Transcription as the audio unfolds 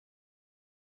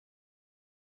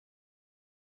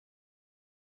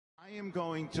I am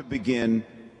going to begin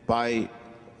by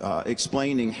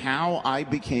explaining how I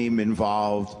became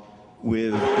involved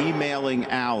with emailing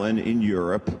Alan in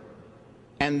Europe,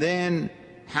 and then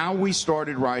how we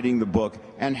started writing the book,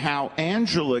 and how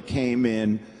Angela came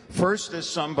in first as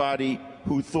somebody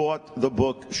who thought the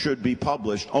book should be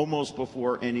published almost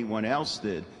before anyone else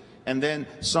did, and then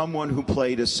someone who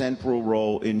played a central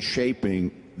role in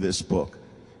shaping this book.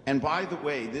 And by the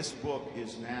way, this book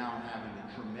is now having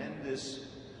a tremendous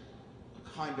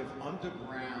kind of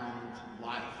underground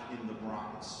life in the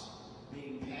Bronx,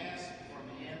 being passed from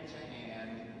hand to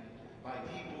hand by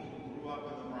people who grew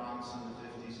up in the Bronx in the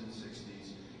 50s and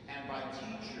 60s, and by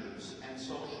teachers and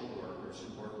social workers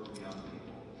who work with young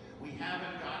people. We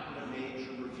haven't gotten a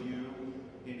major review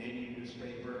in any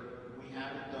newspaper. We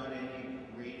haven't done any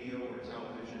radio or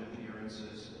television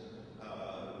appearances,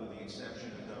 with the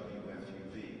exception of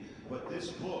WFUV. But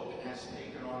this book has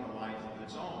taken on a life of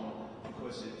its own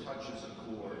because it touches a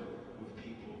chord with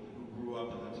people who grew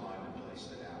up in the time and place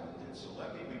that Alan did. So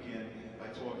let me begin by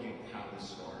talking how this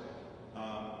started.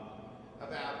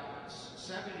 About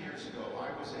 7 years ago,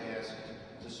 I was asked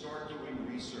to start doing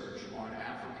research on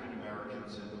African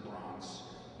Americans in the Bronx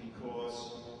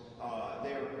because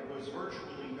there was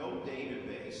virtually no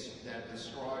database that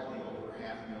described the over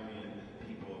 500,000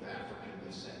 people of African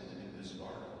descent in this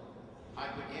borough. I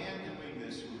began doing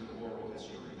this with an oral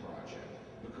history project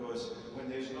because when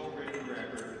there's no written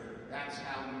record, that's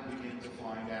how we begin to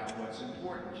find out what's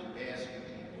important. You ask the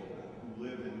people who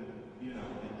live in,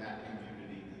 in that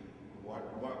community, what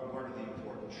are the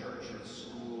important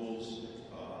churches, schools,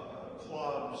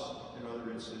 clubs, and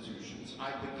other institutions.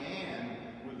 I began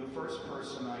with the first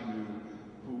person I knew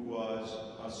who was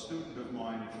a student of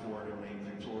mine at Fordham named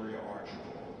Victoria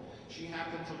Archibald. She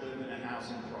happened to live in a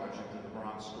housing project in the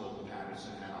Bronx called the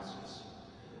Patterson Houses.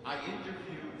 I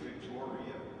interviewed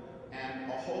Victoria,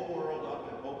 and a whole world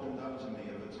opened up to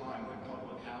me of a time when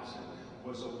public housing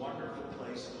was a wonderful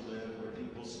place to live, where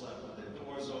people slept with their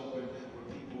doors open, where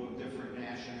people of different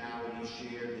nationalities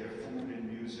shared their food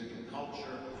and music and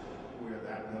culture, where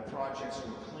the projects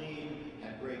were clean,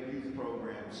 had great youth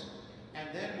programs. And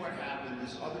then what happened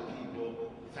is other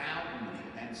people found me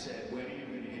and said, "When are you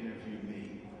going to interview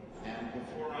me?" And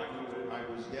before I knew it, I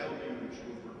was deluged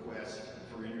with requests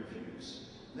for interviews.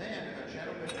 Then a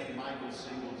gentleman named Michael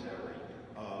Singletary,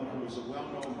 who was a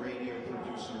well-known radio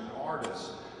producer and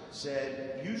artist,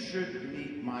 said, "You should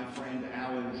meet my friend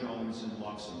Alan Jones in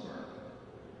Luxembourg."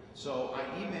 So I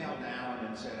emailed Alan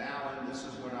and said, "Alan, this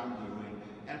is what I'm doing."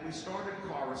 And we started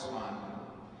corresponding.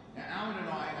 Now, Alan and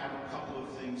I have a couple of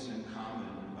things in common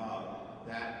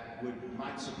that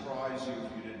might surprise you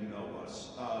if you didn't know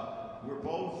us. We're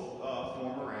both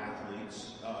former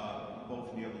athletes,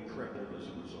 both nearly crippled as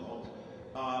a result.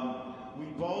 We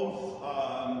both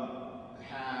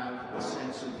have a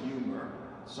sense of humor,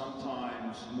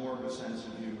 sometimes more of a sense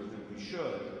of humor than we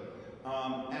should,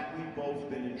 and we've both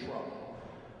been in trouble.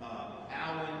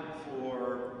 Alan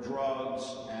for drugs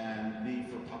and me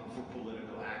for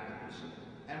political activism,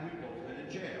 and we've both been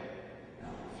in jail.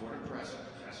 For an professor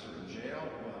in jail,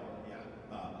 well,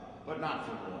 yeah, but not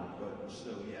for long, but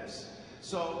still, yes.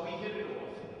 So we hit it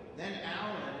off. Then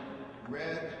Alan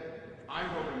I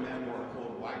wrote a memoir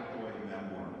called White Boy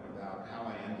Memoir about how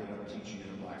I ended up teaching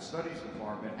in the Black Studies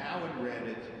department. Alan read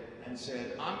it and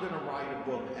said, "I'm going to write a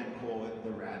book and call it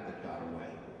The Rat That Got Away."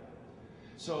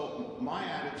 So my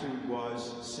attitude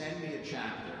was, send me a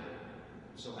chapter.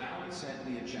 So Alan sent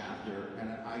me a chapter,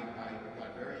 and I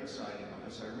got very excited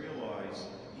because I realized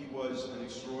he was an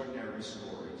extraordinary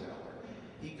storyteller.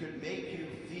 He could make you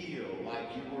feel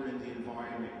like you were in the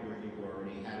environment where you were,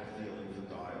 and he had a feeling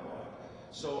for dialogue.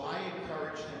 So I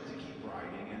encouraged him to keep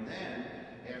writing, and then,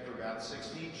 after about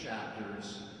 16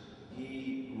 chapters,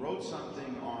 he wrote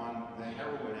something on the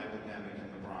heroin epidemic in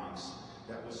the Bronx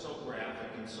that was so graphic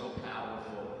and so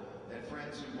powerful that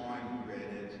friends of mine who read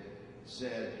it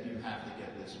said, "You have to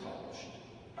get this published."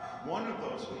 One of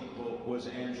those people was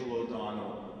Angela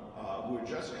ODonnell, who had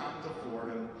just come to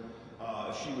Fordham.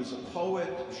 She was a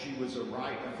poet, she was a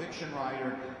fiction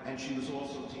writer, and she was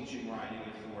also teaching writing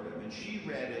at Fordham. And she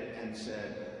read it and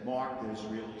said, "Mark, there's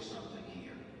really something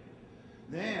here."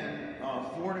 Then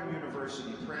Fordham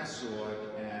University Press saw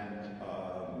it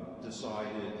and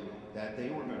decided that they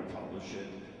were going to publish it,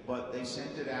 but they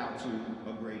sent it out to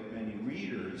a great many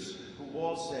readers who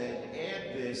all said,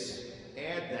 "Add this,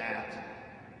 add that."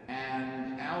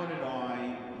 And Alan and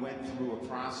I went through a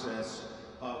process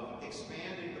of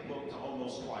expanding the book to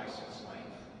almost twice its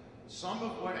length. Some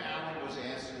of what Alan was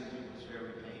asked to do was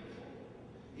very painful.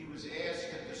 He was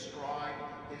asked to describe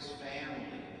his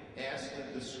family, asked to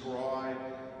describe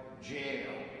jail,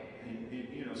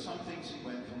 you know, some things he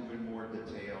went through in more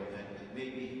detail than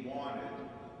maybe he wanted,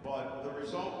 but the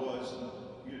result was,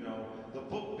 you know, the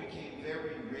book became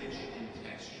very rich in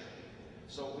texture.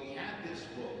 So we had this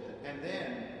book, and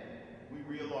then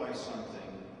we realized something.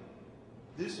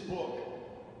 This book,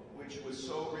 which was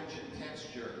so rich in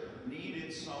texture,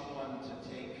 needed someone to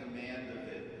take command of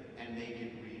it and make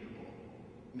it readable.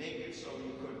 Make it so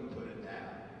you couldn't put it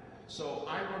down. So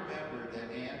I remember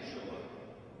that Angela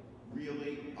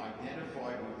really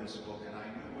identified with this book, and I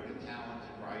knew what a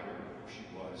talented writer she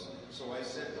was. So I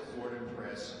said to Ford and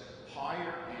Press,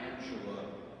 hire Angela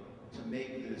to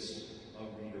make this a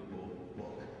readable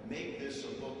book. Make this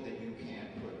a book that you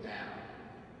can't put down.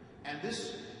 And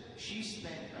this, she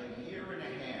spent a year and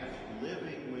a half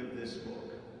living with this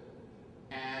book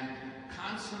and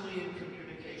constantly in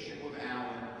communication with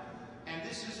Alan. And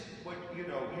this is what, you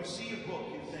know, you see a book,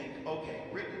 you think, okay,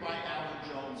 written by Alan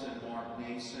Jones and Mark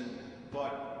Naison,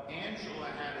 but Angela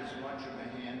had as much of a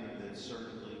hand in it,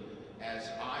 certainly, as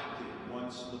I did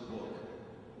once the book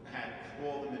had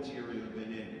all the material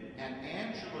been in. And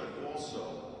Angela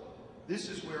also, this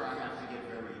is where I have to get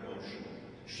very emotional.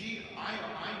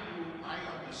 I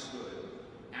understood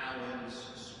Alan's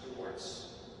sports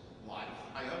life.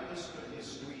 I understood his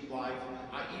street life.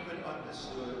 I even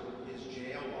understood his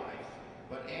jail life.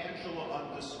 But Angela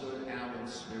understood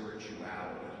Alan's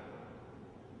spirituality.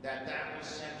 That was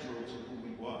central to who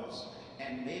he was.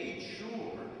 And made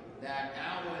sure that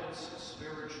Alan's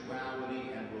spirituality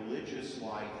and religious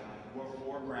life were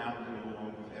foregrounded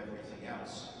along with everything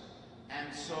else.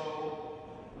 And so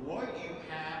what you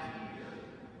have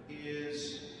here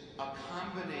is a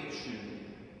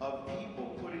combination of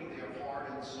people putting their heart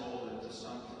and soul into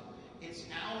something. It's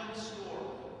Alan's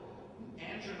story.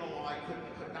 Angela and I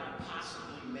could not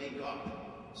possibly make up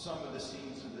some of the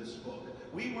scenes of this book.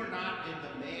 We were not in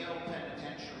the male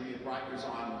penitentiary at Rikers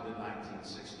Island in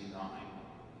 1969.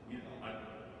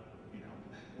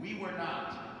 We were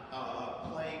not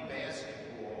playing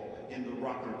basketball in the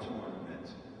Rucker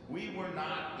tournament. We were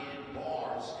not in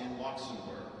bars in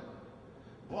Luxembourg.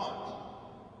 But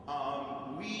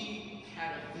we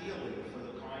had a feeling for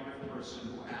the kind of person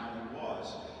who Alan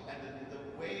was. And the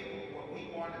way, what we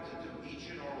wanted to do, each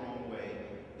in our own way,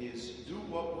 is do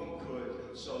what we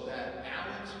could so that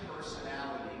Alan's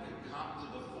personality could come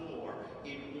to the fore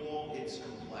in all its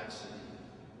complexity.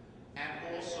 And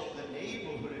also the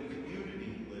neighborhood and community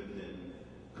he lived in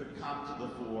could come to the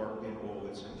fore in all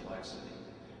its complexity.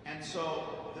 And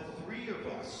so the three of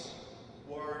us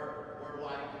were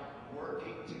like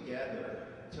working together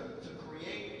to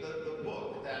create the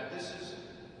book that this is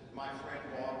my friend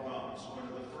Bob Gumbs, one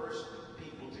of the first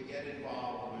people to get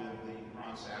involved with the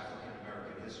Bronx African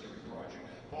American History Project.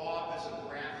 Bob is a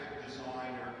graphic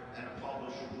designer and a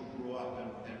publisher who grew up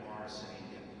in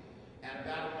Morrisania. And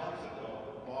about a month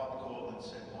ago, Bob called and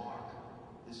said, Mark,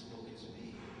 this book is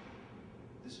me.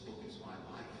 This book is my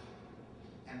life.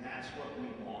 And that's what we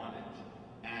wanted.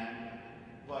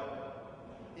 But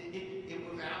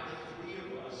without the three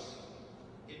of us,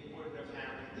 it wouldn't have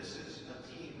happened. This is a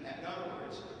team. In other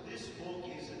words, this book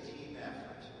is a team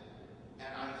effort. And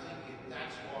I think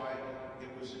that's why it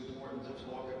was important to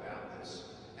talk about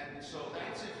this. And so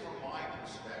that's it from my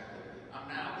perspective. I'm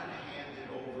now going to hand it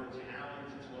over to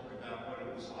Alan to talk about what it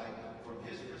was like from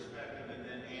his perspective, and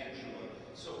then Angela.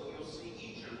 So you'll see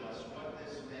each of us what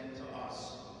this meant to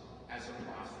us as a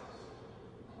process.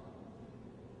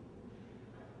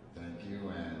 Thank you,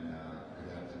 and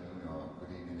good afternoon or good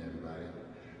evening, everybody.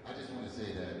 I just want to say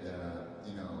that,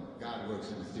 God works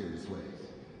in mysterious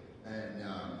ways. And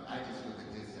I just look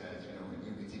at this as, in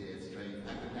unity there's strength.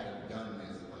 I could not have done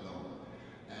this alone.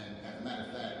 And as a matter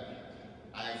of fact,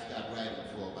 I stopped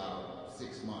writing for about 6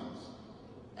 months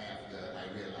after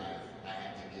I realized I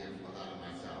had to give a lot of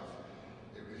myself.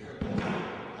 It hurt me.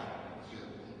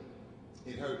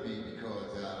 It hurt me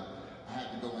because I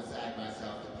had to go inside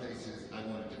myself to places I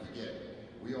wanted to forget.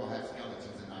 We all have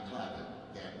skeletons in our closet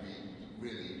that we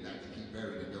really like to keep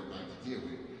buried and don't like to deal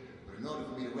with. But in order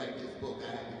for me to write this book, I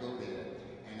had to go there,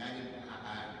 and I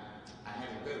had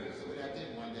it buried. So what I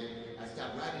did one day, I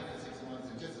stopped writing for 6 months,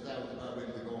 and just as I was about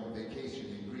ready to go on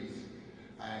vacation in Greece,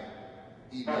 I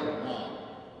emailed Mom,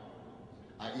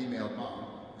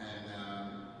 and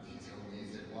he told me,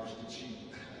 he said, wash the cheek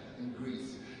in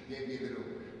Greece. Gave me a little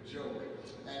joke.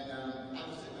 And I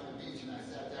was sitting on the beach, and I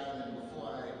sat down, and before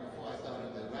I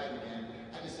started to write again,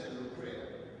 I just said a little prayer.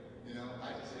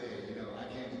 I just said, I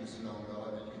can't do this alone,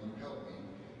 Lord, and can you help me,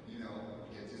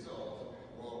 get this off?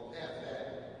 Well, after that,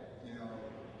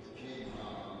 it came,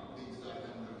 things started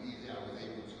coming a little easier. I was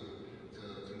able to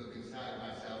look inside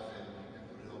myself and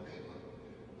put it on paper.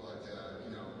 But, I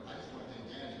just want to thank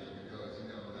Angela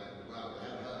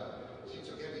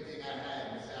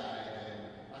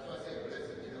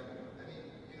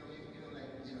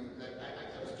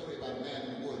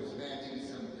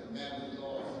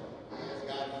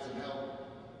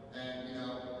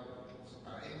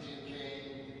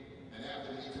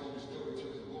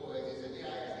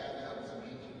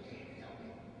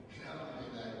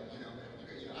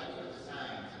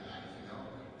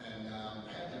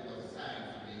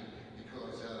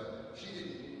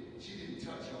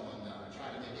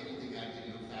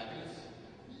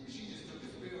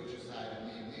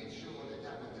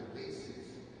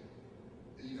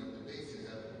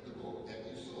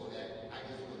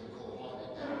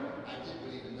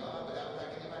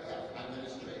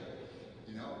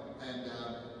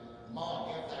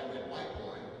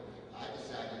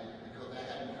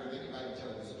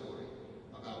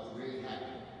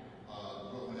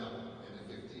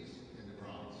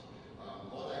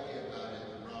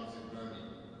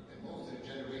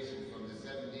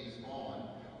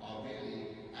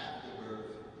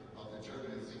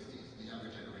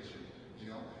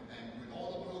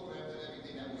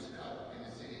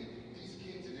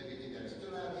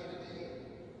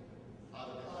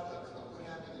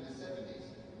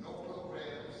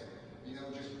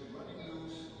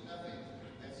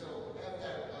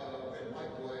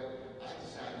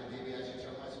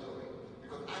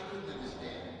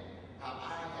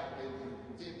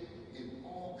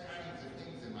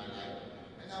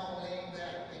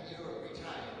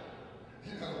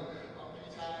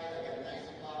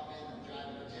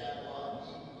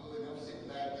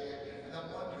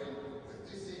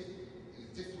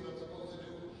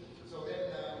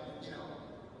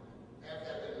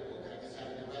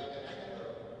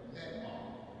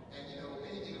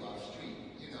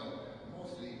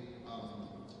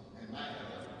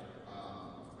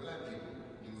black people,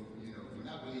 do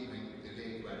not believe in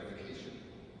delayed gratification.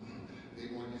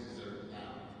 They want you to serve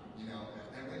now,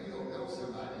 And when you don't know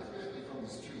somebody, especially from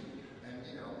the street, and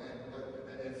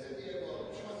said, yeah, well,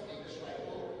 trust me, just write a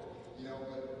book,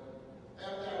 But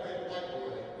after I read White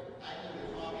Boy, I knew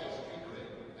that Rob had street cred,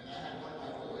 and I had one of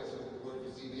my boys who worked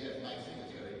for CBS, Mike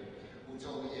Singletary, who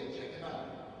told me, yeah, check him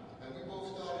out. And we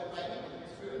both started writing, it was an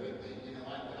experiment thing,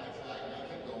 I tried and I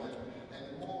kept going, and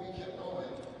the more we kept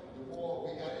going, the more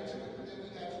we got into it. But then we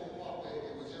got to a part where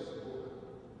it was just a book.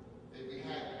 And we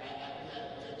had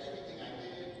everything I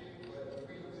did, but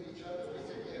we looked at each other and we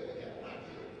said, yeah, we got an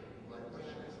idea. But what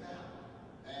happens now?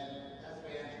 And that's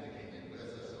where Angela came in,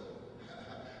 bless her soul.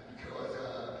 Because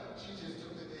she just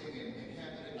took the thing and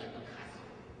handled it like Picasso.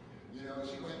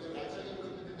 She went through it. I tell you, it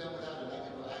couldn't have been done without her. I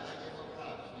give her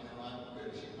props.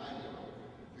 She's my hero.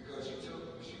 Because she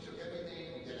took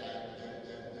everything that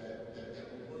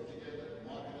we worked together,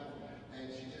 marketing, and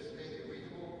she just made it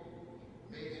readable,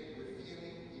 made it with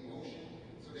feeling, emotion,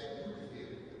 so that you could feel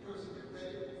it. The person that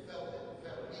read it felt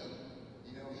me.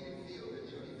 He didn't feel that,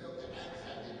 he felt the acts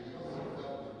I did, but he also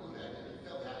felt the good I did. He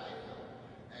felt how I felt.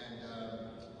 And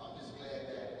I'm just glad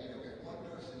that, if one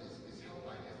person is helped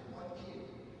by this, one kid,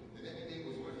 then everything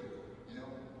was worth it.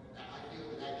 I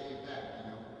feel that I gave back,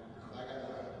 because I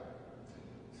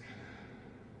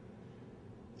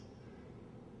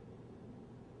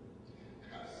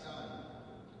got a son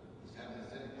who's having the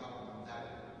same problem I'm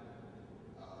having.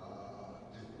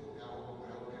 This book, I hope will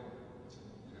help him,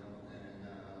 and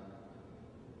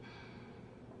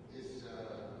it's a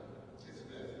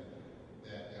blessing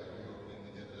that we all came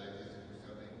together like this to do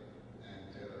something and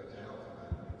to help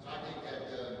somebody. So I think that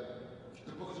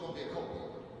the book is going to be a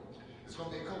cookbook. It's going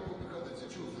to be a cookbook because it's the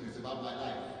truth and it's about my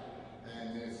life,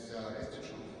 and it's the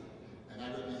truth, and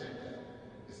I represent that.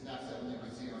 It's not something you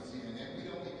can see on CNN. We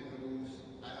don't need the news.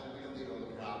 We don't need all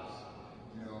the props.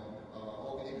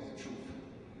 All we need is the truth.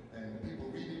 And people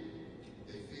read it,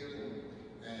 they feel it,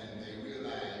 and they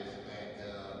realize that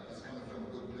it's coming from a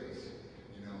good place.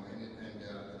 It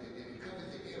covers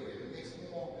the area. It makes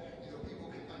more, people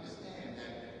can understand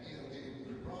that,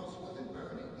 the Bronx wasn't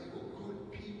burning. They were good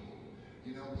people.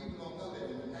 People don't know that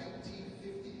in the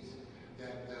 1950s,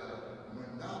 that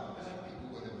black people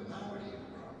were the minority in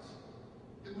the Bronx.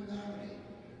 The minority.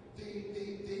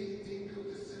 They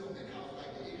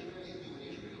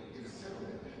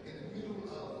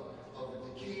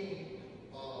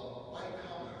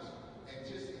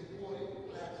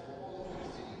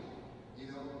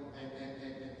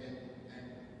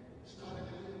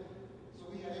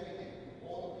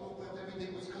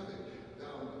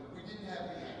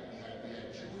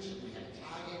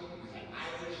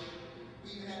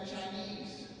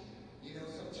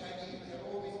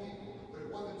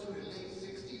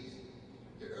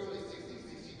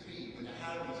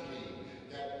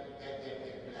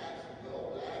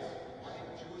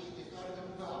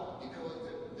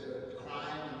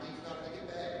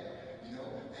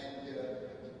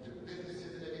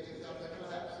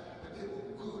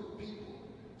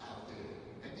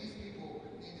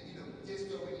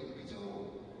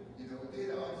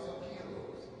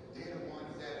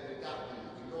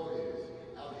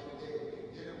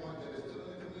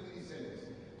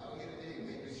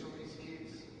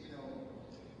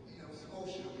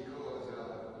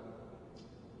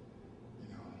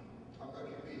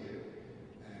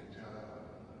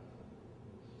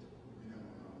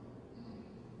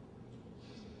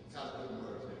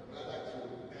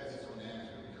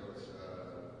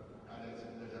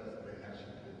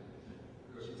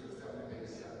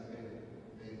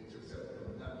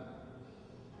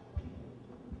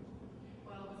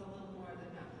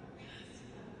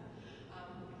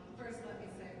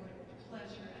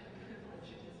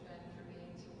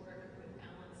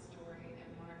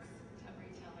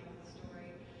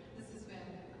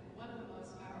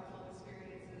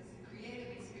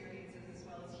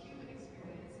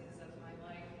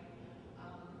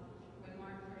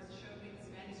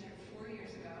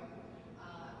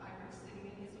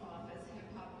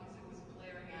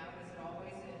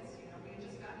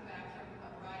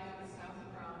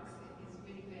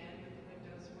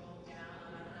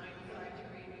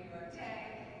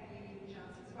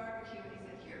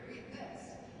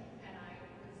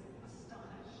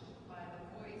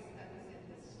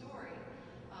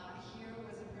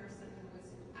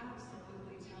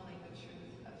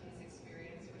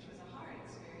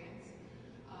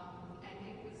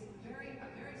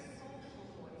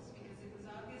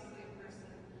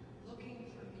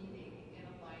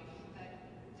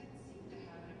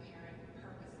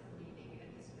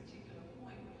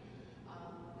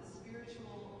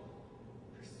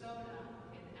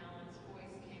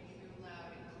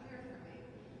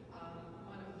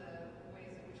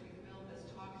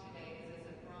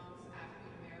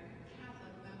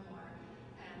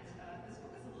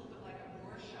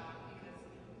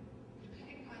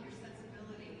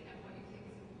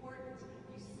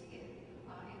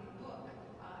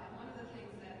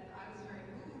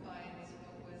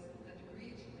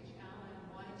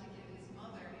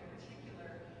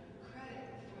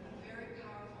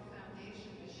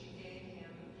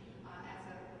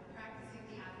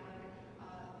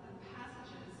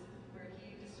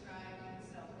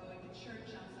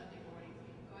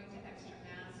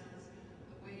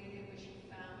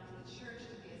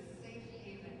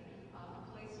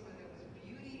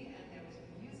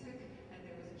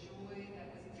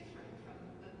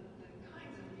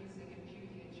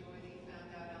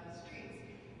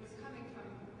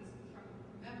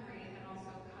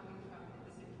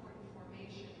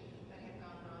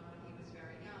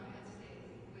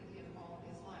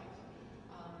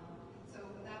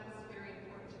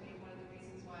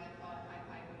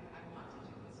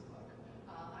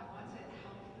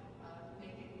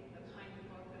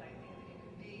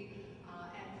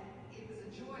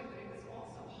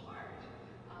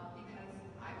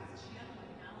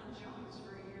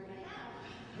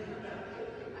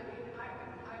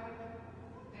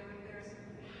there's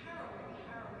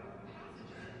harrowing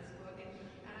passages in this book, and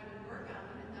I would work on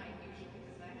them at night usually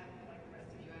because I have, like the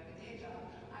rest of you, I have a day job.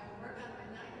 I would work on them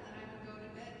at night, and then I would go to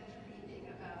bed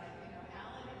dreaming about,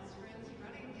 Alan and his friends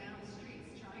running down the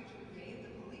streets trying to evade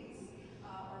the police,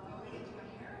 or going into a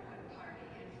heroin party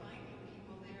and finding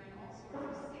people there in all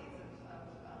sorts of states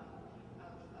I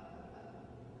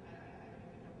don't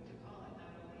even know what to call it,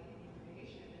 not only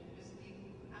inebriation and just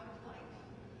being out of life.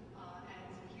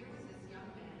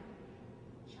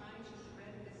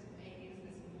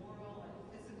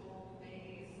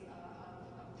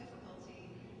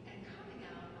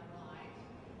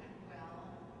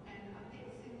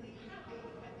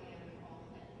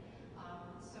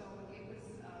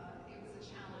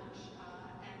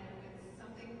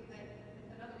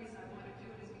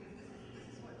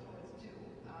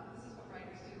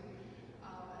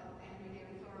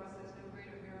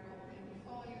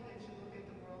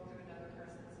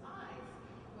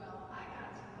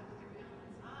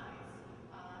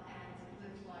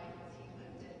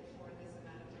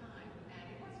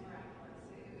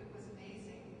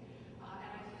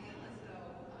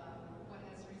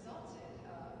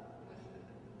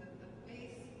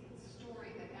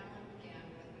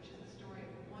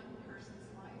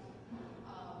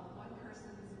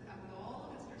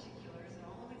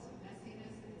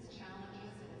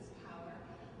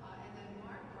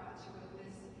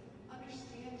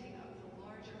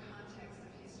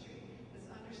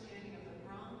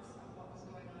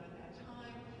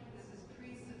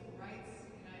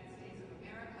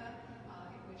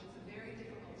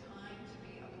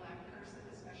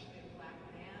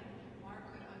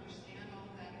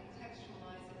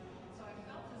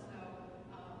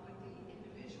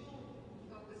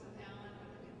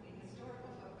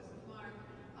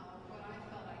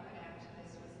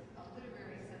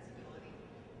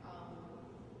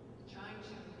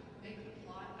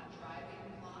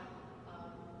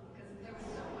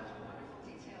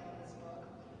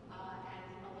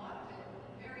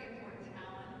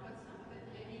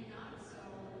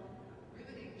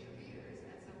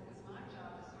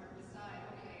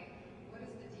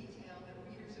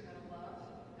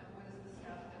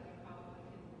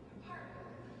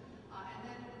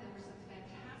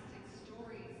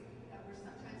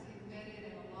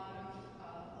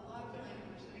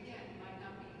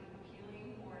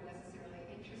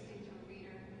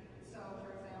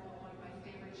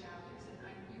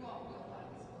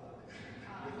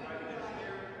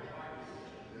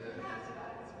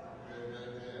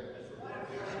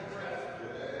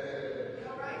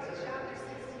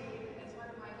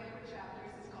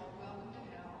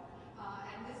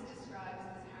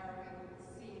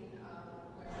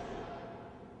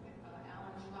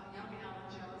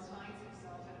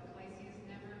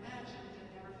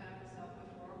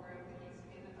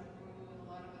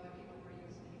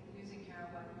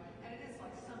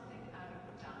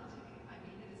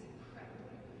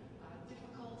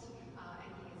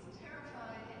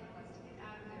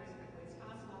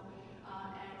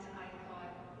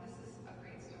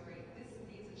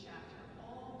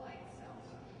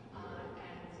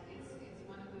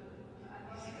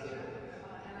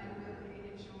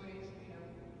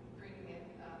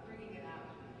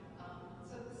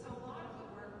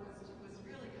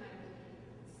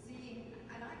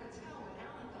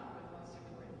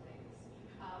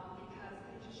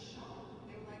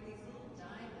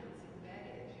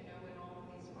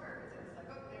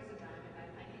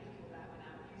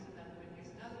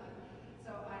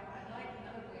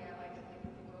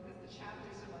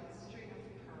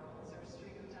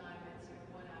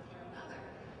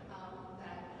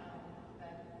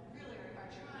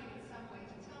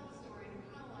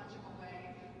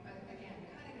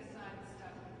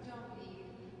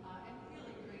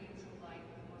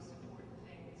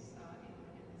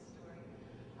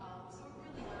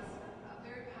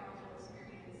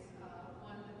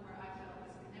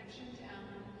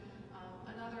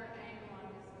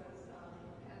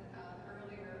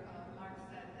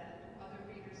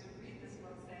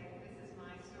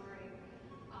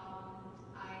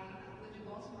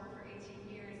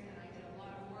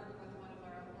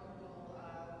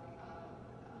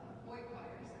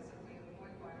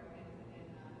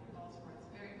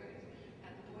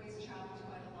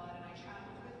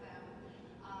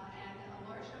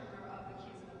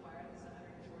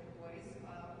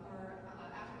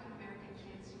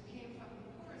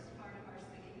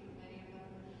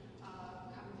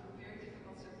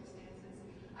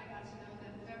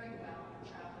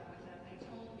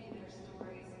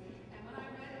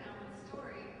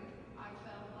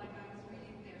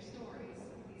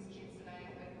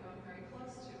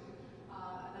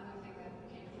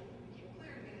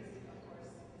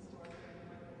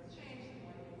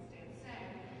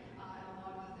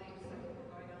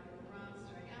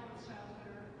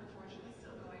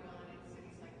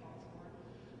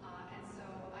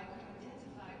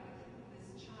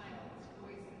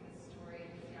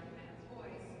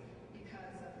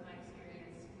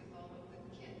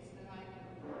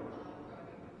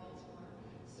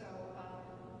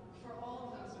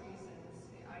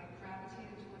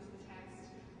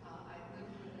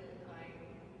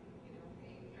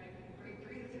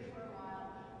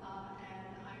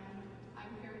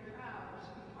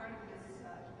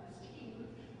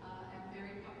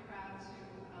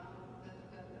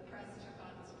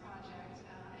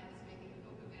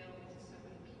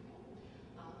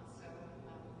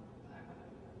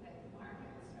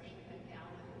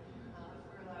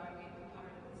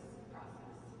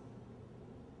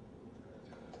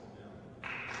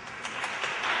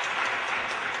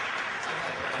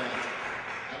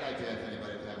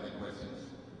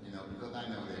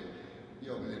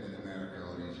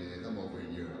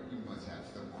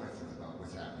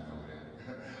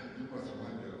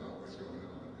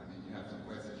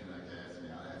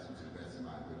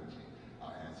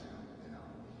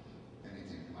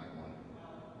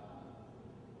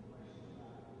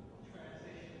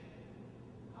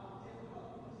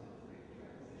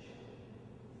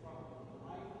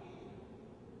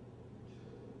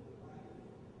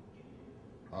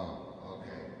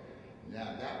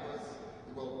 Now that was,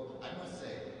 well, I must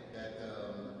say that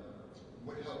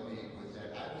what helped me was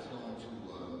that I was going to,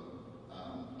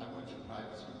 I went to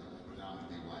private school that was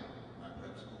predominantly white, my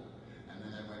prep school. And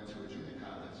then I went to a junior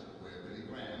college where Billy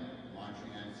Graham,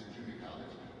 Marjorie Anderson Junior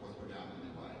College, was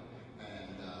predominantly white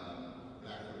and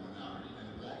black for the minority.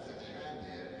 And the blacks that they had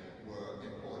there were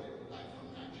imported, like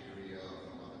from Nigeria,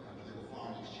 from other countries. They were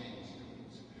foreign exchange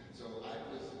students. So I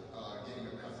was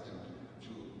getting accustomed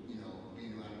to,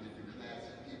 being around different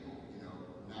classes of people,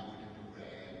 not with the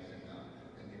do-rags and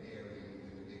the earrings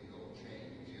and the big gold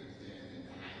chains, you understand, and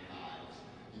the high fives.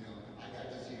 I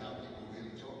got to see how people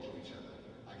really talk to each other.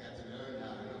 I got to learn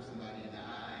how to look somebody in the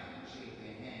eye and shake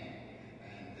their hand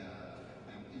and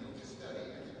to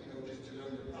study and, just to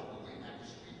learn the proper way, not the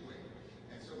street way.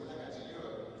 And so when I got to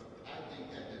Europe, I think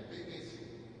that the biggest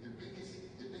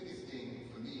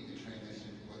thing for me to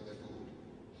transition was the food.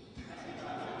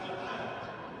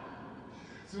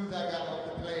 As soon as I got off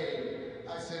the plane,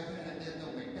 I said, man, there's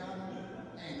no McDonald's,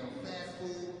 ain't no fast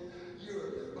food.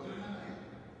 Europe is behind,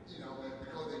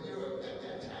 because in Europe at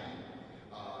that time,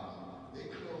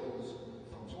 they closed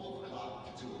from 12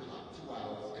 o'clock to 2 o'clock, 2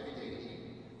 hours every day to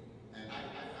eat. And I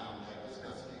found that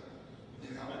disgusting.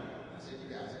 I said,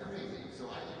 you guys are crazy. So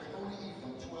you can only eat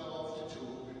from 12 to 2,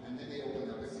 and then they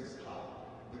open up at 6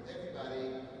 o'clock. But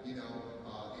everybody, in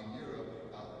Europe,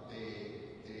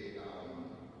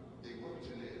 they work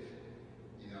to live,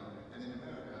 and in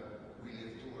America, we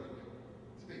live to work.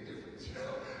 It's a big difference,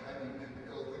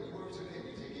 because when you work to live,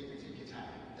 you take your time.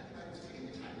 Everybody was taking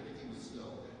their time. Everything was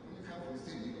slow. When you come from the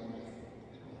city, you go,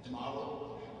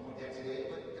 tomorrow, I want that today,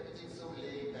 but everything's so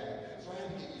laid back. So I had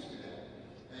to get used to that.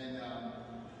 And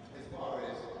as far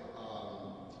as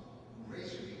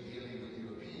racially dealing with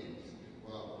Europeans,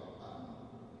 well,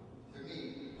 for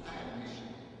me, I had a mission.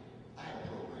 I had a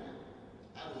program.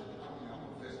 I'm a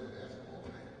professional basketball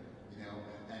player,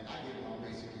 and I get along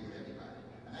basically with everybody.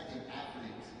 And I think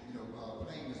athletes,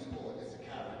 playing the sport is a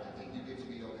character thing. You get to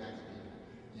meet all kinds of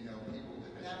people.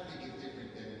 An athlete is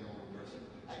different than a normal person.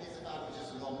 I guess if I was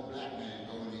just a normal black man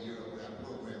going to Europe without a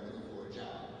program looking for a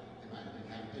job, it might have been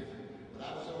kind of different. But I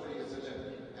was already a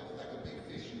celebrity. I was like a big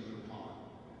fish in a little pond.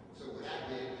 So what I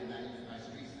did, and I used my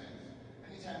street sense,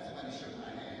 anytime somebody shook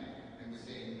my hand and was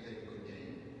saying you played a good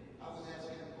game, I was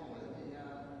asking them,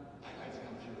 I'd like to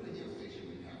come to a radio station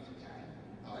when you have some time.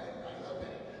 I love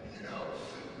that.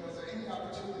 So any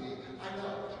opportunity, I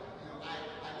loved.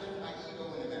 I left my ego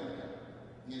in America.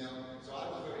 So I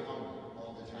was very humble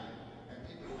all the time, and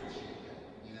people appreciate that.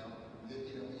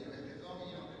 As long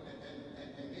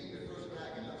and being the first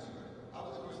black in Luxembourg, I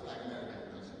was the first black American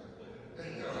in Luxembourg.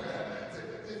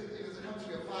 It was a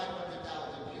country of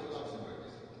 500,000 pure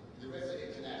Luxembourgers. The rest are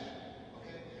international.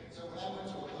 Okay, so when I went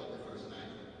to a club the first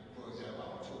night, for example, I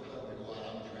went to a club to go out,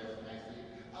 I'm dressed nicely.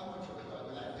 I went to a club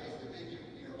and I faced a big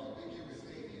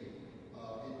Yugoslavian.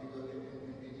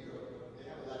 In Europe, they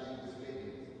have a lot of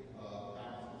Yugoslavians.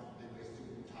 They wear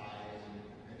suit and ties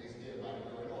and they stare by the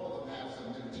door, and all of them have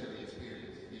some military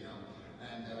experience,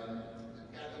 And the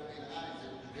guy looked me in the eye and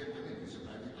said, you can't come in, it's a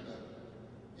private club.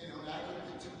 And I could have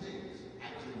did two things. I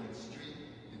could have went straight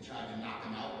and tried to knock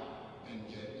him out and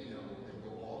get, and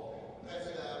go off. But I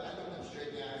said, I looked him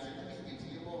straight down and said, let me speak to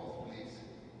your boss, please.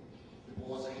 The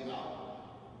boss came out.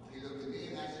 He looked at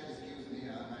me and I said, excuse me,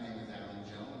 my name is Aaron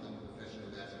Jones. I'm a professional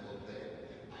basketball player.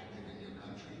 I live in your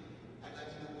country. I'd like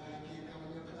to know why I can't come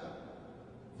in your club.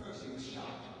 First, he was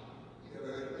shocked. He never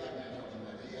heard a black man talking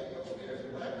like that. He had no experience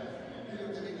with a black man. He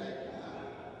looked at me like,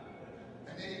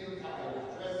 And then he looked how I was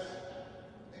dressed.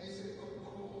 And he said, of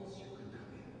course you can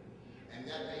come in. And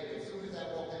that day, as soon as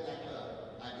I walked in that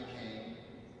club, I became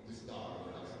the star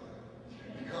of Luxembourg.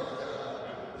 Because,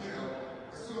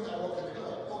 as soon as I walked in the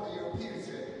club, all the Europeans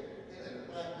said, there's a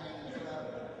black man in the club.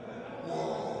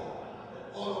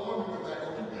 Whoa! All the women were like,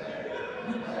 oh, you bad.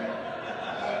 You bad.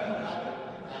 You got it.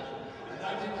 And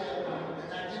I did that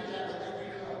with every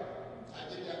club. I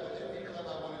did that with every club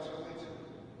I wanted to go into,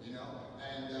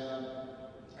 And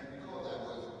because I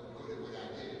was good at what I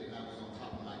did and I was on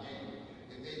top of my game,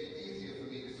 it made it easier for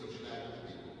me to socialize with the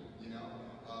people,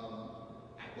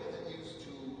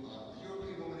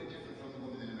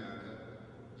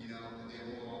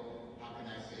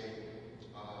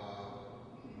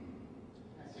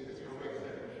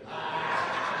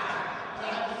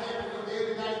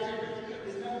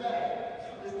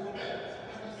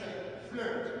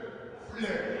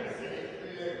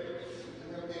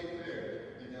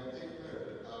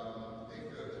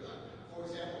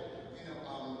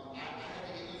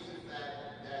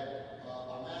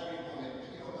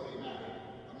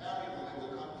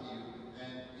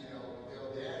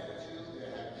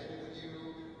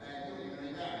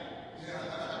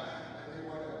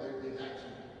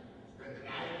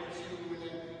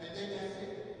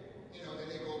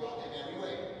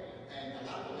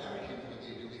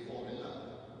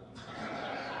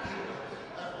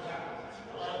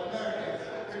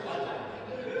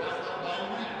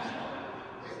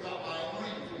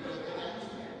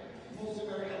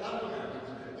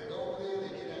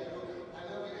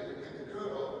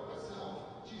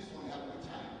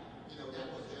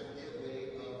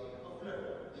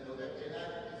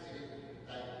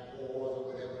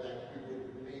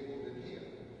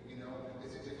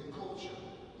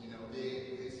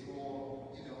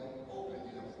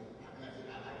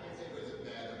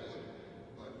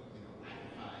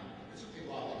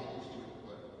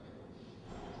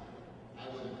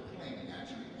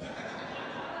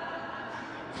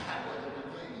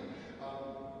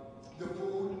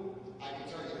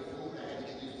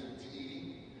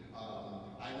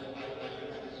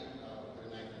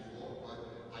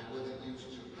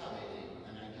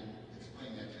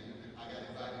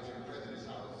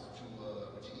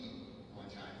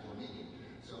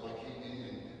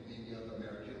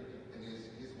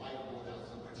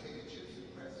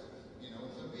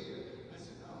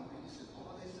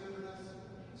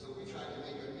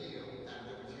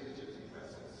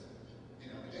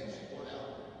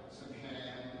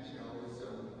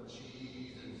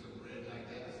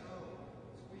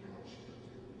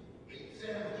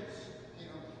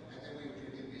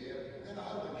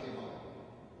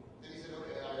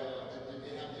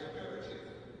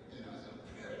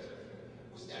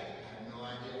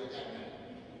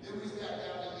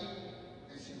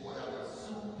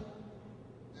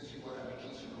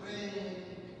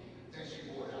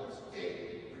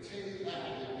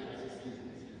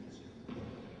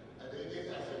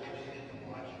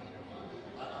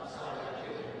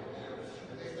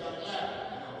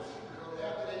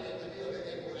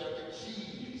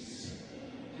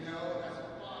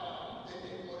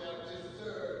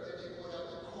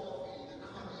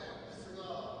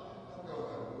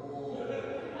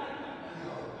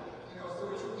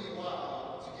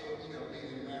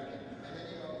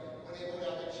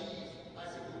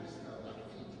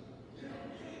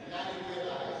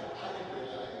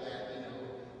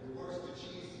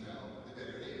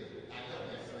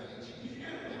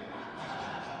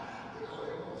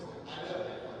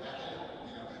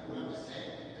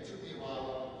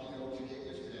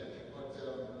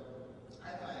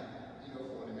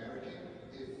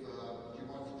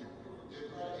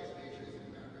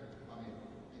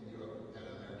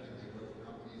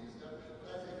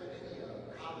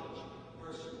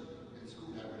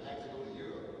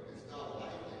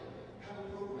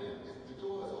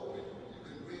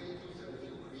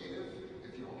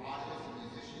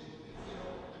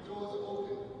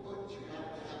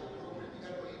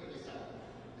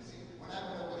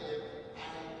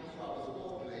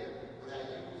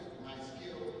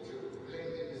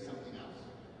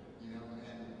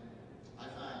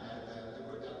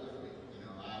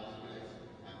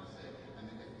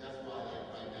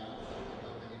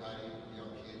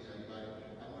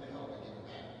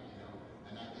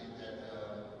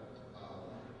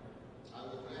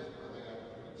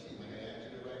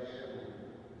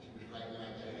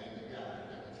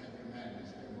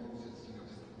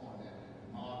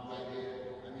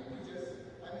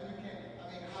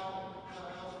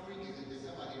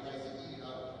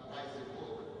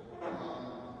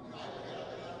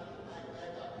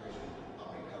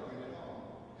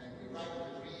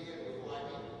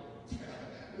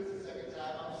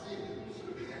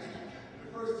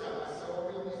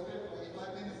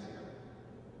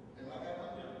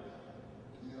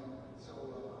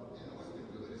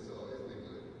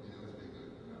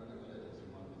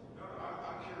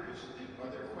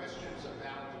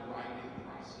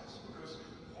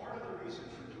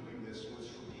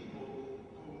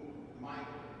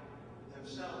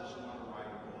 themselves want to write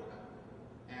a book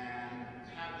and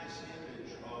have this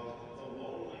image of the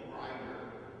lonely writer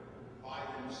by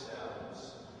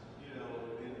themselves, you know,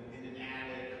 in an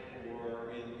attic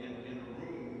or in a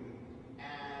room.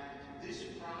 And this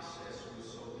process was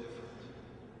so different.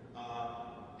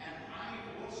 And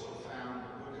I've also found,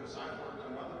 because I've worked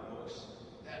on other books,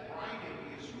 that writing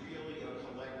is really a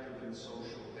collective and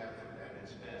social effort at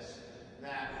its best.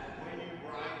 That when you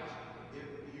write,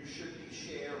 you should be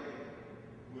sharing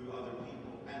with other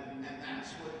people. And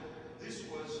that's what, this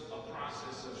was a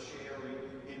process of sharing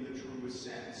in the truest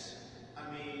sense. I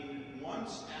mean,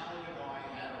 once Alan and I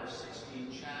had our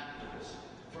 16 chapters,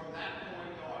 from that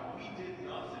point on, we did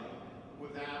nothing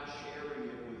without sharing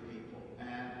it with people.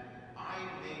 And I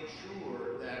made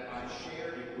sure that I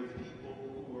shared it with people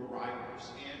who were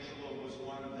writers. Angela was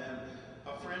one of them.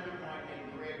 A friend of mine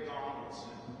named Greg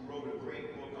Donaldson, who wrote a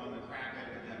great book on the crack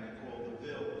epidemic called The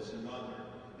Bill, is another.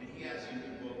 And he has a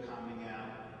new book coming out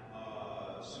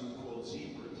soon called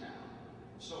Zebra Town.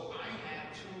 So I had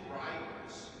two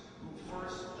writers who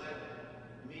first let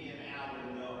me and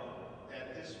Alan know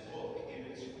that this book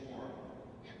in its form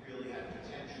really had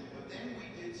potential. But then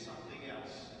we did something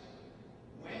else.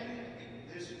 When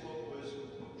this book was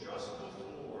just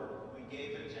before we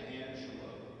gave it to Angela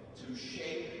to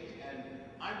shape it, and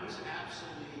I was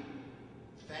absolutely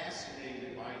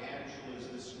fascinated by Angela's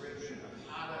description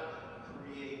of how to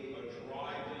create a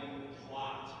driving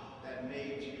plot that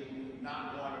made you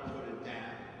not want to put it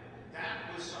down.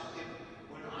 That was something,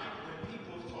 when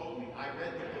people have told me, I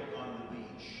read the book on the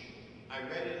beach, I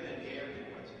read it in an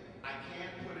airport, I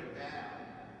can't put it down.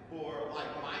 Or like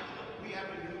Michael, we have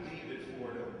a new dean at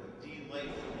Fordham, Dean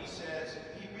Latham, he says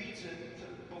he reads it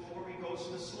before he goes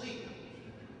to sleep.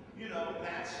 You know,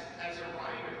 that's, as a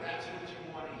writer, that's what you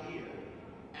want to hear.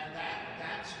 And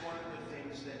that's one of the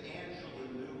things that Angela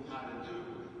knew how to do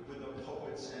with a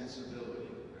poet's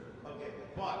sensibility. Okay,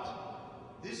 but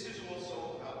this is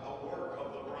also a work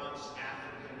of the Bronx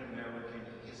African American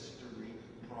History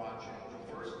Project,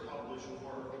 the first published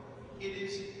work. It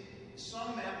is,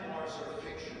 some memoirs are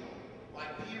fictional,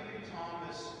 like Peary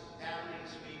Thomas, Down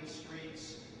These Mean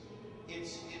Streets.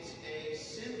 It's a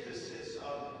synthesis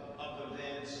of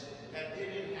events that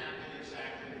didn't happen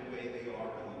exactly the way they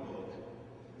are in the book.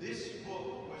 This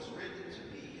book was written to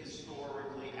be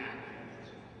historically accurate.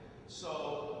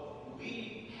 So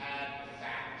we had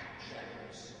fact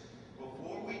checkers.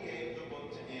 Before we gave the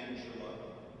book to Angela,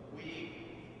 we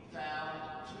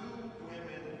found two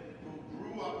women who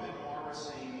grew up in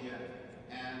Morrisania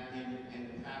and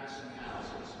in Patterson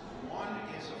houses. One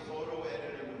is a photo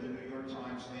editor with the New York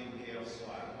Times named Gail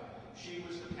Slack. She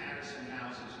was the Patterson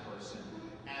houses person.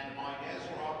 And Inez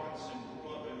Robinson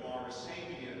grew up in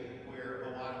Morrisania, where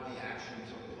a lot of the action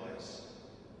took place.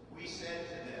 We said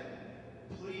to them,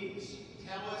 please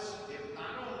tell us if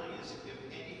not only if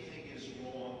anything is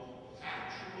wrong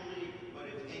factually, but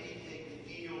if anything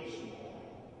feels wrong.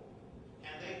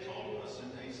 And they told us,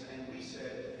 and we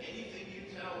said, anything you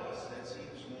tell us that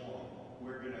seems wrong,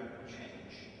 we're going to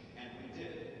change. And we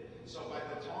did. So by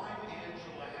the time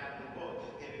Angela had the book,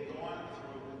 it had gone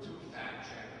through two fact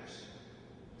checkers.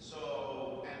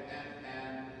 So,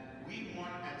 and we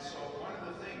want, and so one of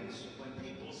the things, when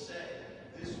people say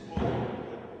this book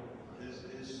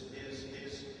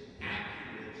is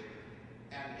accurate,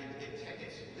 and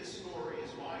this story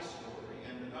is my story,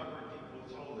 and the number of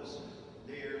people told us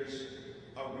there's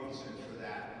a reason for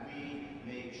that. We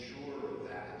made sure of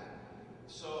that.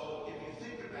 So if you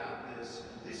think about this,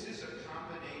 this is a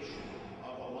combination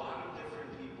of a lot of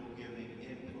different people giving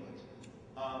input.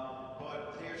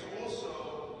 But there's also,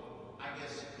 I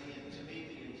guess, to me,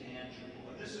 the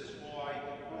intangible. And this is why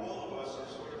all of us are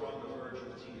sort of on the verge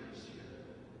of tears here.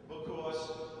 Because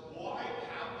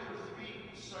how could three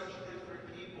such different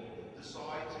people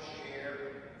decide to share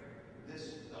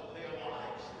their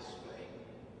lives this way?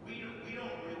 We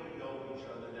don't really know each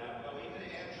other that well. Even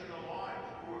Angela and I,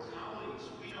 who are colleagues,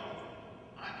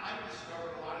 I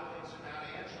discovered a lot of things about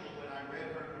Angela when I read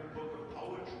her new book of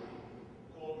poetry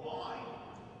called Mine.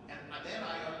 And then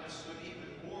I understood even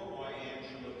more why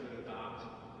Angela could adopt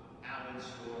Alan's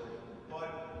story.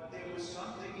 But there was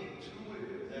something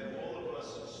intuitive that all of us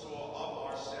saw of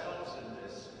ourselves in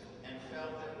this and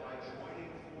felt that by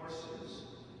joining forces,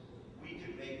 we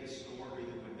could make a story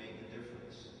that would make a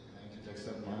difference. Can I interject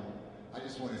something, Mark? I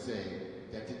just want to say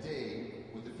that today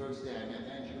was the first day I met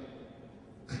Angela.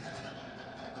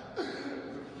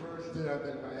 The first day I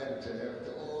met my editor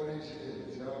after all these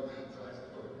years, you know? So I said,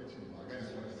 oh, good to you, Mark. I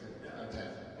just want to say that.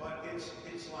 Fantastic. But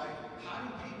it's like, how do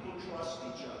people trust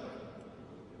each other?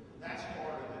 That's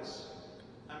part of this.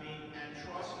 I mean, and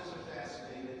trust is a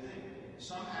fascinating thing.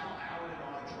 Somehow Alan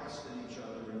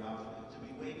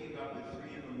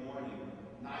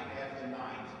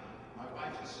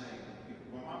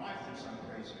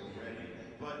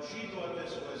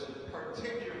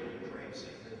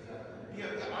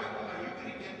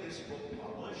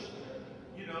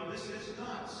this is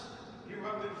nuts. You're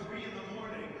up at 3 in the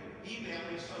morning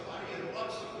emailing somebody in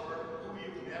Luxembourg who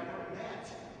you've never met.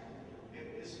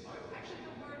 Actually,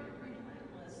 the word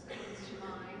relentless comes to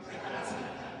mind. Because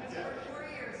for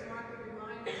 4 years, Mark would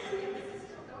remind me, this is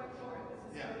still going forward.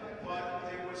 But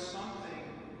there was something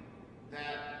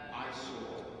that I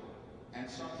saw, and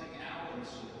something Alan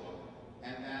saw,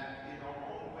 and that in our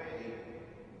own way,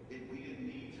 we didn't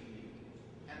need to meet.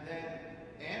 And then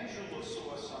Angela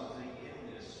saw something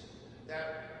in this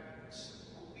that,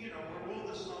 we're all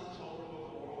the sum total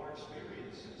of all our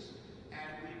experiences. And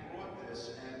we brought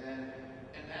this, and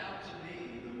now to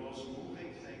me, the most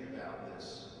moving thing about this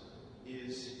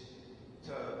is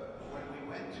when we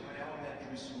went to an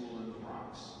elementary school in the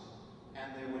Bronx,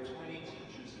 and there were 20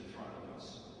 teachers in front of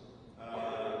us.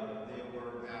 There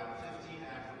were about 15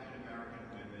 African-American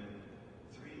women,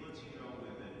 3 Latino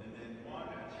women, and then 1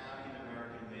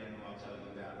 Italian-American man who I'll tell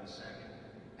you about in a second.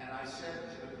 And I said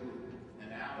to the group,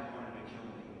 and Alan wanted to kill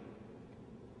me,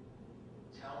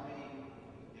 tell me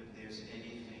if there's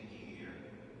anything here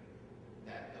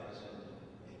that doesn't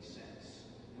make sense.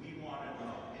 We want to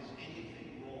know, is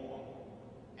anything wrong?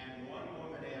 And one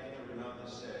woman after another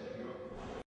said,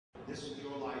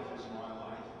 your life is my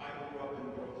life. I grew up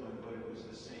in Brooklyn, but it was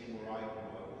the same where I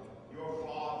grew up. Your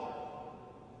father,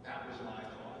 that was my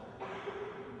father.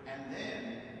 And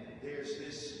then there's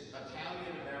this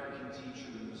Italian-American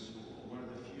teacher in the school, one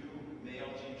of the few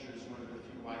male teachers, one of the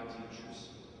few white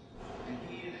teachers. And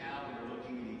he and Alan are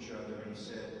looking at each other, and he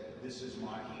said,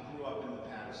 he grew up in the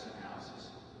Patterson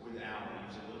houses with Alan. He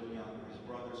was a little younger. His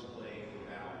brothers played with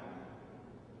Alan.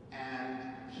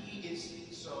 And he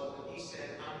said,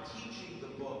 I'm teaching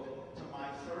the book to my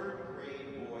 3rd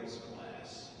grade boys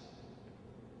class.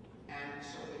 And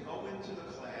so we go into the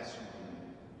classroom,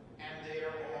 and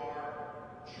there are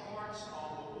charts on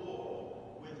the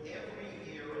wall with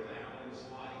every year of Alan's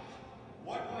life.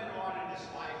 What went on in his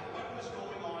life, what was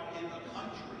going on in the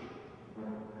country.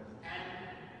 And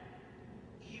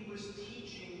he was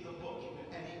teaching the book,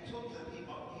 and he took them in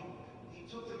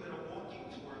a walking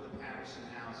tour of the Patterson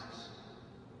houses.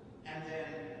 And then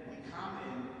we come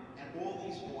in, and all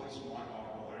these boys want our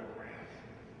autograph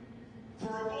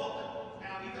for a book.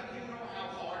 Now, you know how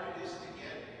hard it is to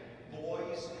get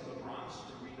boys in the Bronx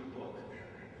to read a book?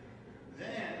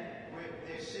 Then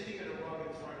they're sitting at a rug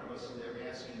in front of us, and they're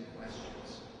asking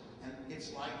questions. And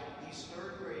it's like these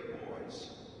 3rd grade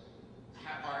boys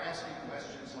are asking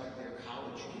questions like they're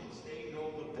college kids. They know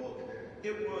the book.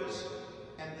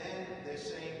 And then they're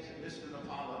saying to Mr.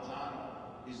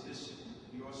 Napolitano, is this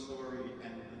your story?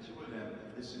 And the 2 of them,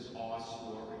 this is our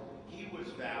story. He was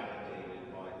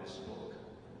validated by this book.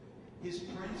 His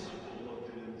principal looked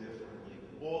at him differently.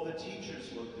 All the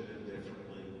teachers looked at him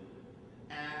differently.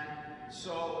 And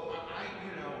so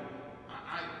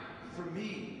for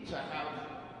me to have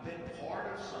been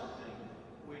part of something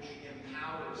which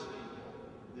empowers people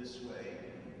this way,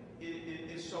 it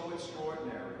is so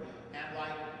extraordinary. And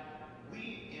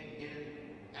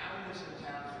Alan is in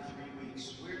town for 3 weeks.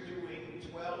 We're doing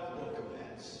 12 book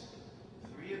events.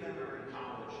 3 of them are in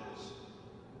colleges.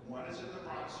 1 is at the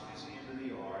Bronx Museum of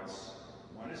the Arts.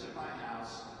 1 is at my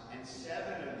house. And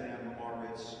 7 of them are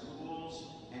at schools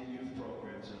and youth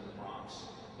programs in the Bronx.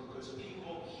 Because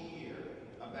people hear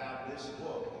about this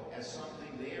book as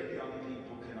something their young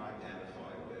people can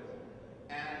identify with.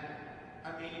 And,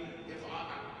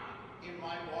 in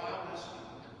my wildest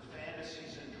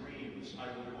fantasies and dreams, I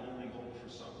would only hope for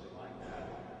something like that.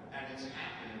 And it's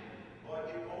happened, but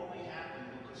it only happened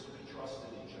because we trusted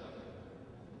each other.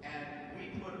 And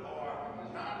we put not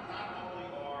only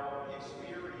our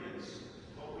experience,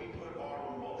 but we put our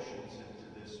emotions into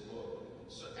this book.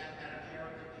 And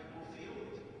apparently people feel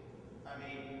it.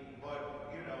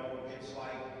 It's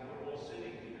like we're all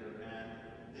sitting here and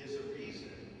there's a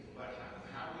reason. But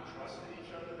how we trusted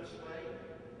each other this way,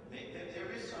 there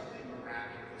is something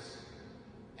miraculous.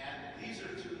 And these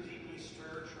are 2 deeply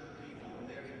spiritual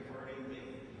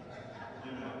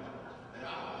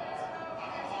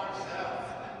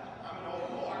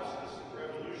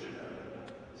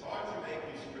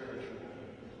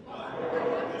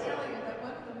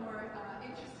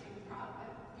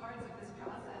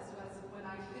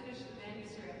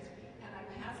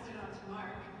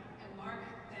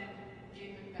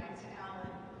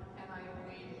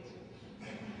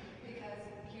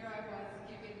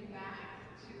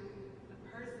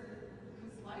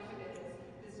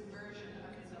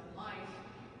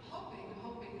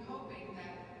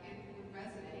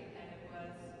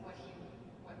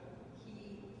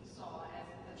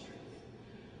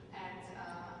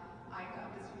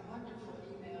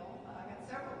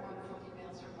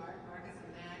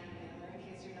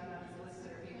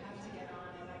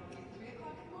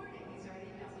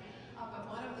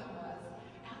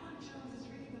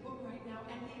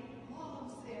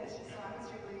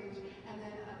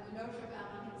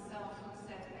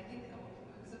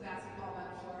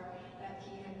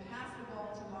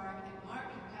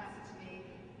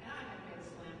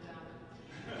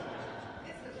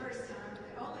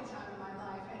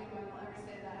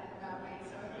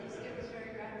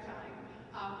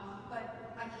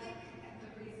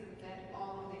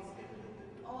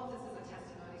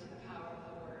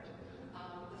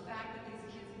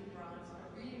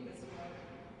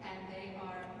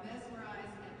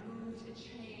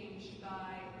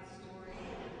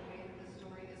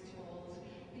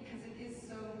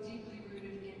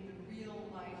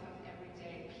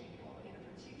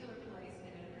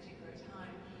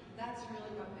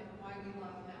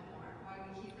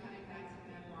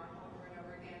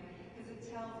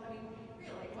sells, I mean,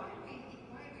 really, why do we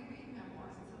read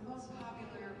memoirs? It's the most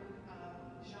popular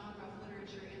genre of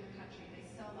literature in the country. They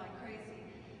sell like crazy.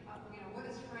 What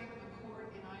does Frank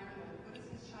McCourt in Ireland? What does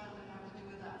his childhood have to do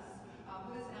with us?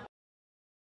 What does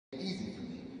Easy for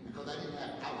me because I didn't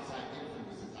have outside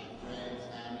influences like friends,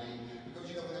 family. Because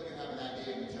whenever you have an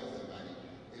idea and you tell somebody,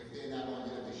 if they're not on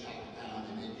you, they shop it down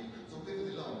and make you. So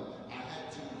living alone, I had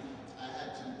to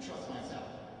trust myself.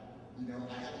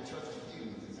 I had to trust the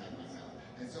feelings inside myself.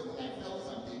 And so when I felt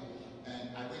something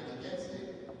and I went against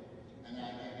it, and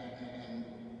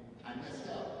I messed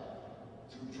up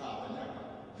through trial and error,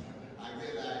 I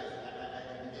realized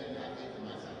I began to have faith in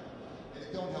myself. And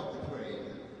it don't help to pray.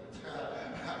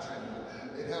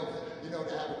 It helps,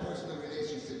 to have a personal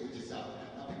relationship with yourself.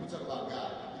 Now, people talk about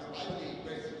God. I believe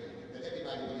basically that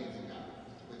everybody believes in God,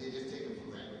 but they just take him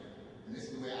for granted. And this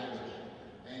is the way I look at it.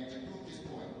 And to prove this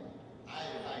point, I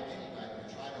invite anybody to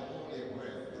try to hold their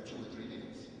breath for 2 or 3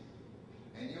 minutes.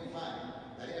 And you'll find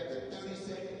that after 30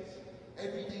 seconds,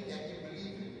 everything that you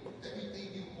believe in,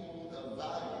 everything you hold of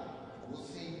value, will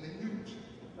seem minute.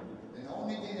 And the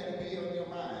only thing that will be on your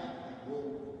mind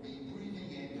will be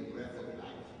breathing in the breath of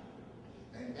life.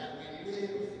 And that we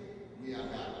live, we are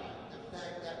God life. The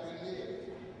fact that we live.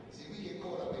 See, we get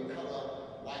caught up in color,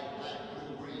 white, black,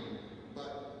 blue, green,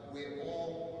 but we're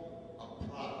all a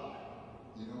product.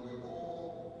 We're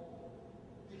all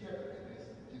together in this.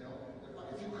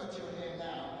 If you cut your hair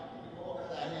now, if we all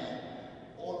cut our hair,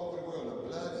 all over the world, the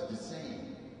blood's the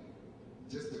same.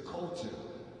 Just the culture,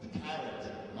 the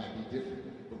character might be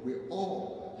different, but we're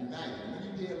all united. And when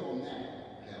you deal on that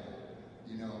level,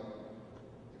 you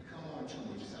become more in tune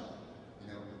with yourself.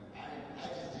 I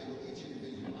just deal with each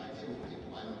individual. I deal with people.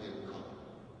 I don't deal with color.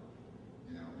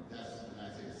 That's when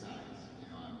I say the science.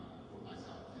 I'm for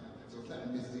myself. So it's not a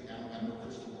mystic. I don't have no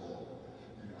crystal ball.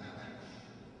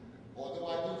 Although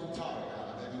I do tarot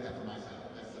cards, I do that for myself.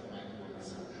 That's something I do for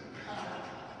myself.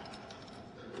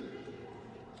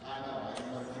 I know. I don't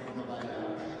want to freak nobody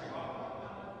out.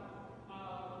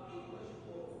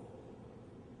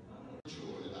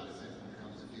 True in a lot of sense when it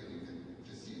comes to feelings and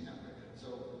just seeing that way. So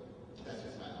that's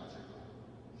just my outlook.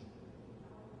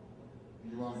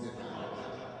 You want different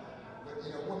outlooks. But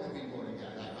women read more than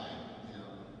guys, I find.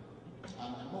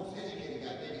 The most educated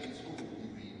guy, maybe in school,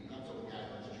 you read. I'm talking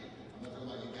guys on the street. I'm not talking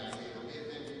about you guys here. Don't be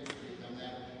offended. I'm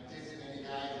not dissing any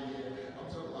guys in here. I'm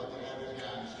talking about the average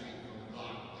guy on the street from the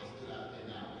block that stood out there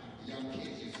now. The young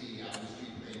kids you see out on the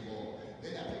street playing ball,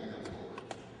 they're not picking up the book.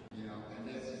 And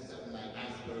that's just something like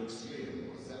Iceberg Slim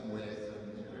or something where it's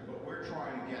But we're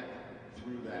trying to get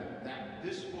through that.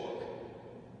 This book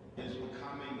is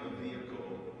becoming a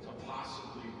vehicle to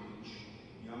possibly reach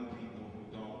young people who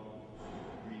don't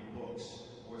read books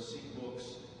or see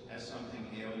books as something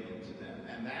alien to them.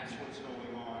 And that's what's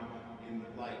going on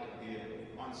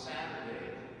on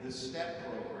Saturday, the STEP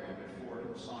program at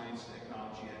Fordham, Science,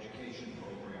 Technology, Education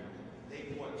program,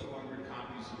 they bought 200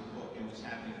 copies of the book and was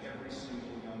having every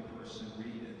single young person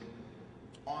read it.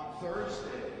 On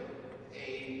Thursday,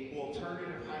 a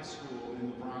alternative high school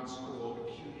in the Bronx called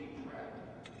CUNY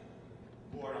Prep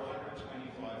bought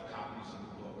 125 copies of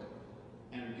the book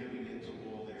and are giving it to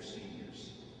all their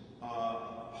seniors.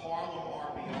 Harlem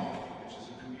RBR, which is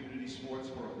a community sports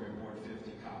program, bought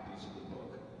 50 copies of the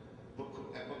book.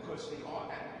 Because the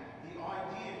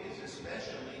idea is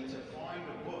especially to find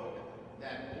a book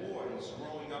that boys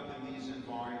growing up in these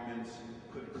environments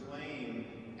could claim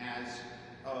as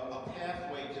a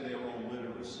pathway to their own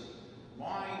literacy.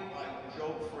 My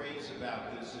joke phrase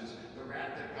about this is the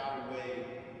rat that got away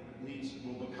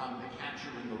will become the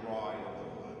catcher in the rye of the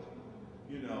hood.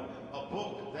 A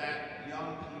book that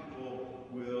young people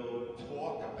will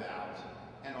talk about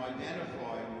and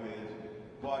identify with,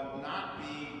 but not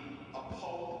be a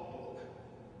pulp book,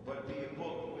 but be a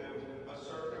book with a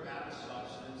certain amount of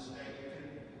substance that you can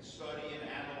study and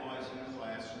analyze in a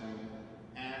classroom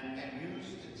and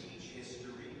use to teach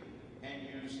history and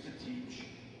use to teach,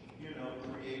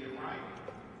 creative writing.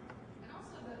 And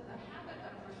also the habit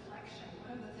of reflection.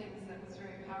 One of the things that was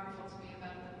very powerful to me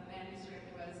about the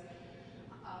manuscript was that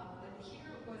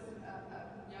here was a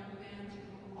young man to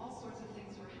whom all sorts of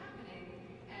things were happening,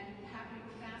 and happening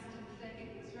fast and thick, and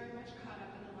he was very much caught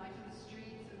up in the life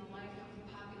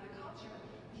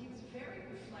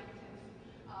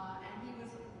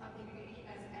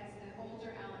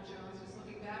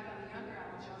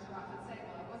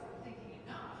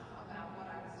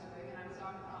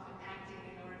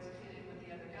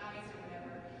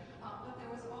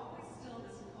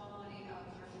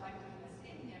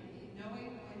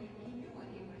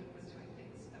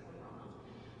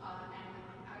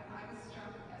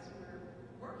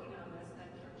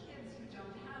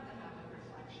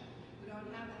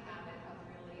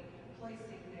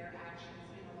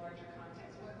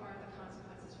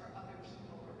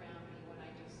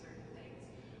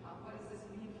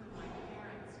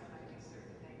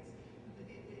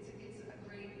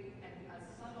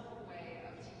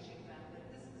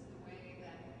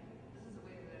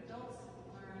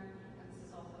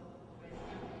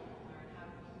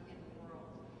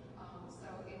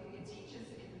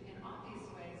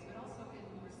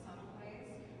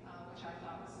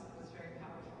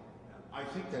I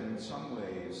think that in some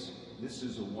ways, this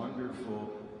is a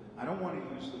wonderful, I don't want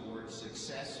to use the word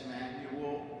success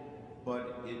manual,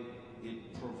 but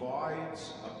it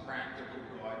provides a practical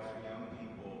guide for young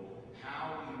people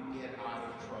how you get out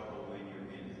of trouble when you're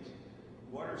in it.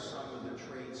 What are some of the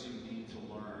traits you need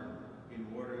to learn in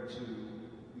order to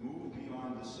move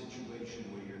beyond the situation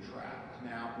where you're trapped?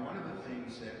 Now, one of the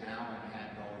things that Alan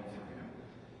had going for him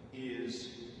is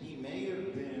he may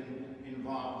have been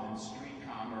involved in street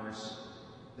commerce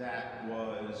that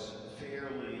was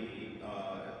fairly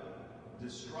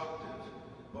destructive,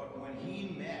 but when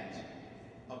he met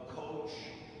a coach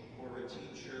or a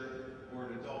teacher or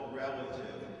an adult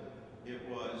relative, it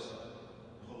was,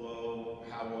 hello,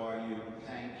 how are you,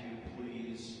 thank you,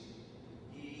 please.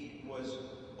 He was,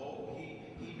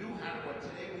 he knew how to, what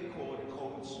today we call it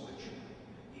code switching.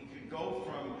 He could go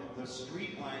from the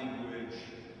street language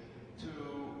to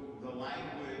the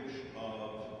language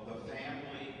of the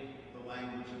family, the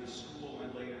language of the school,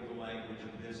 and later the language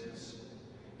of business.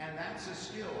 And that's a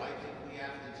skill I think we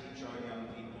have to teach our young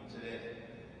people today.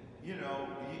 You know,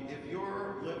 if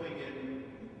you're living in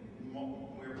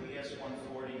where PS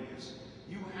 140 is,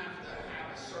 you have to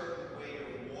have a certain way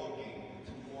of walking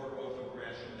to ward off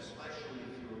aggression, especially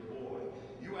if you're a boy.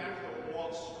 You have to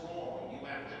walk strong. You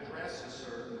have to dress a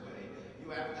certain way. You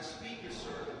have to speak a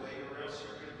certain way, or else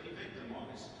you're going to be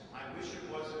victimized. I wish it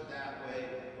wasn't that way,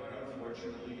 but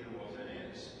unfortunately it often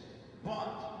is. But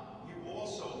you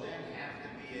also then have to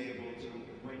be able to,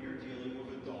 when you're dealing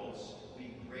with adults,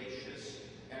 be gracious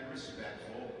and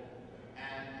respectful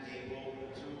and able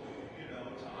to, you know,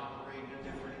 to operate in a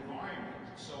different environment.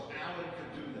 So Alan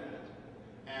could do that.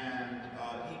 And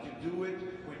he could do it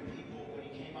when he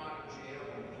came out of jail,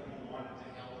 when people wanted to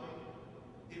help him.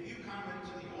 If you come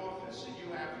into the office and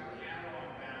you have your hat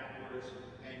on backwards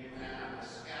and you have a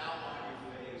scowl on your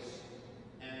face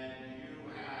and you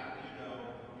have, you know,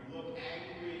 you look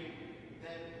angry,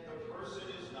 then the person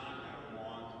is not going to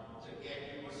want to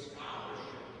get you a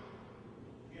scholarship.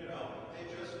 You know,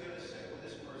 they're just going to say, well,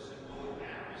 this person will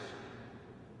embarrass me.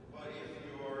 But if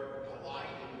you're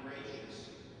polite and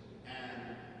gracious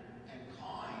and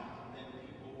kind, then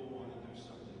people will want to do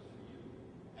something for you.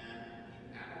 And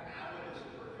Alan is a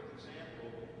perfect example,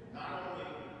 not only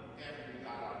after he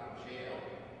got out of jail,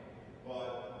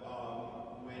 but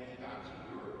when he got to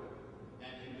Europe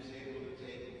and he was able to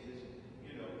take his,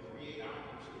 you know, create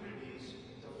opportunities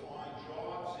to find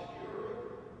jobs in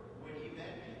Europe when he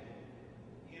met people.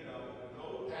 You know,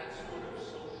 that sort of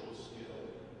social skill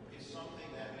is something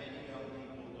that many young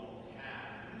people don't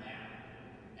have now,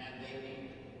 and they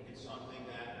need it. It's something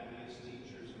that we as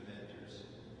teachers and mentors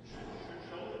should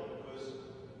show them, because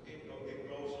it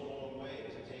goes a long way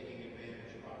to taking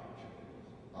advantage of opportunities.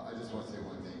 I just want to say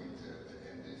one thing to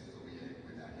end this, so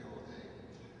we're not here all day.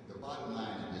 The bottom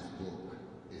line of this book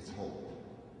is hope.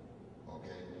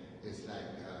 Okay, it's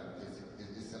like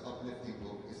it's an uplifting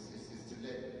book. It's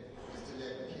to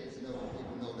let kids know,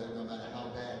 people know that no matter how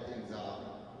bad things are,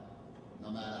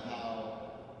 no matter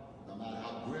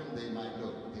how grim they might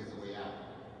look, there's a way out.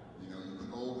 You know, you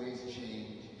can always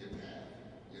change your path.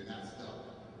 You're not stuck.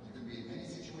 You can be in any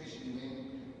situation you're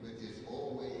in, but there's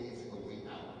always a way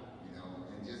out. You know,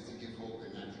 and just to give hope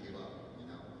and not to give up. You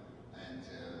know, and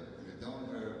you know, don't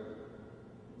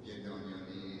getting on your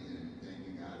knees and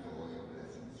thanking God for all your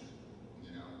blessings.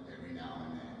 You know, every now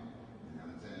and then. You know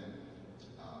what I'm saying?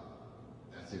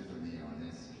 That's it for me on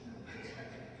this.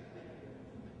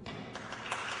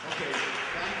 Okay,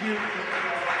 thank you.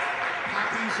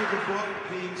 Copies of the book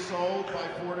being sold by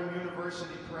Fordham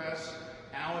University Press.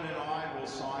 Alan and I will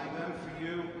sign them for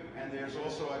you. And there's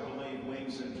also, I believe,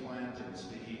 wings and plantains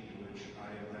to eat, which I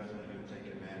am definitely going to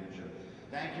take advantage of.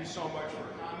 Thank you so much for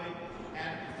coming.